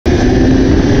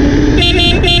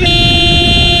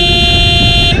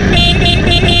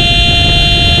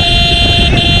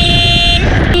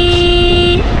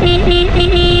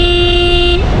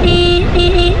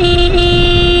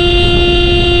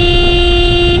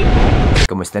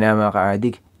Kamusta na mga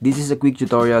ka-addict? This is a quick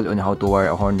tutorial on how to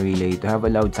wire a horn relay to have a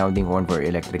loud sounding horn for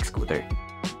electric scooter.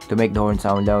 To make the horn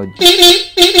sound loud,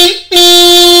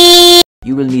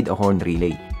 you will need a horn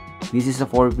relay. This is a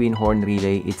 4-pin horn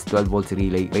relay. It's 12 volts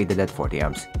relay rated at 40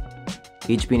 amps.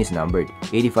 Each pin is numbered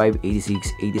 85, 86,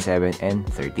 87, and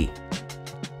 30.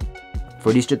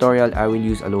 For this tutorial, I will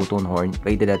use a low tone horn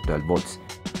rated at 12 volts.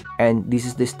 And this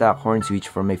is the stock horn switch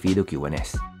for my Fido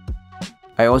Q1S.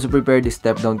 I also prepared a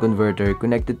step-down converter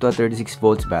connected to a 36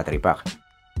 volts battery pack.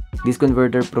 This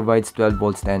converter provides 12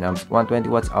 volts 10 amps 120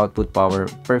 watts output power,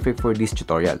 perfect for this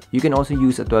tutorial. You can also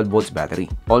use a 12 volts battery.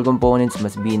 All components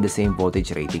must be in the same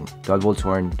voltage rating: 12 volts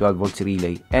horn, 12 volts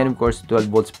relay, and of course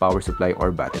 12 volts power supply or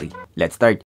battery. Let's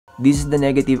start. This is the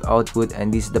negative output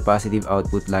and this is the positive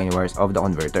output line wires of the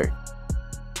converter.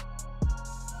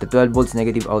 The 12 volts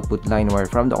negative output line wire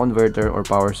from the converter or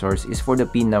power source is for the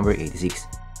pin number 86.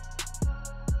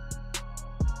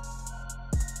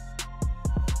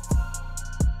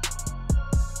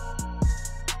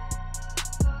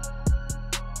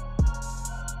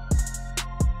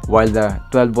 While the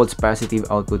 12 volts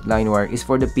positive output line wire is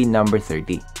for the pin number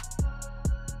 30.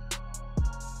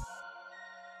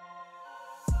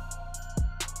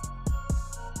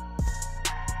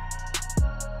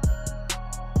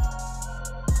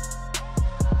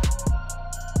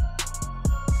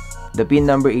 The pin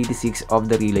number 86 of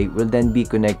the relay will then be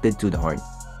connected to the horn.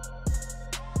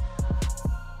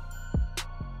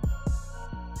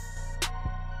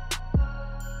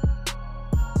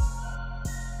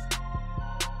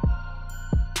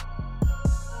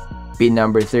 Pin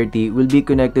number 30 will be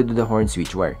connected to the horn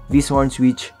switch wire. This horn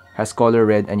switch has color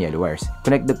red and yellow wires.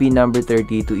 Connect the pin number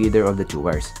 30 to either of the two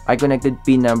wires. I connected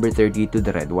pin number 30 to the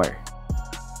red wire.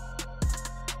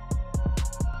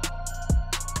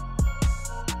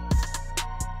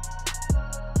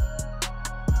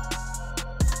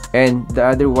 And the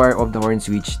other wire of the horn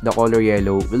switch, the color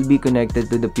yellow, will be connected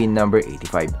to the pin number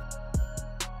 85.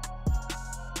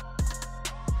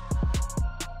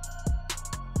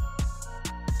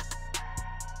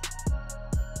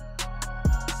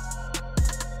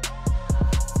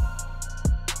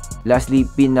 Lastly,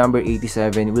 pin number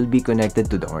 87 will be connected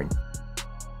to the horn.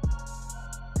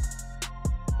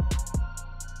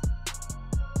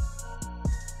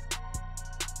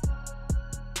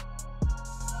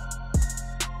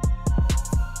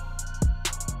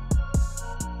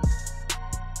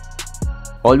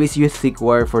 Always use thick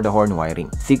wire for the horn wiring.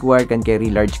 Thick wire can carry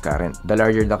large current. The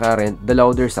larger the current, the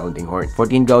louder sounding horn.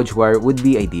 14 gauge wire would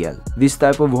be ideal. This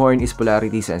type of horn is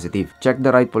polarity sensitive. Check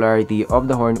the right polarity of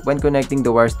the horn when connecting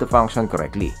the wires to function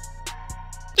correctly.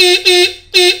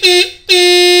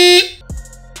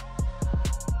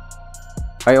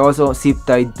 I also zip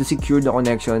tied to secure the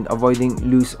connection, avoiding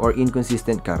loose or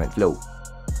inconsistent current flow.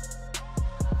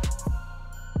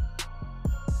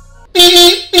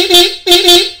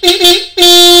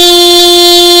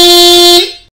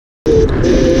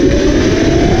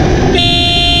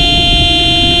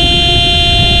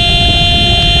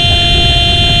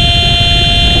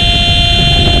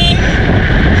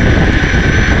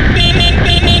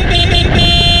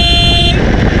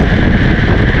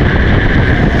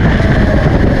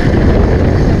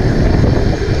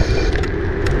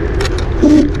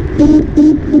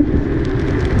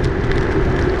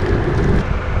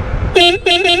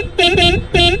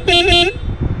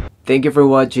 Thank you for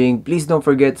watching. Please don't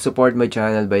forget to support my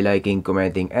channel by liking,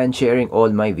 commenting, and sharing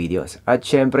all my videos. At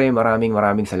syempre, maraming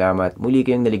salamat. Muli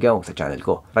kayong naligaw sa channel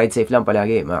ko. Ride safe lang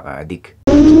palagi mga ka-addict.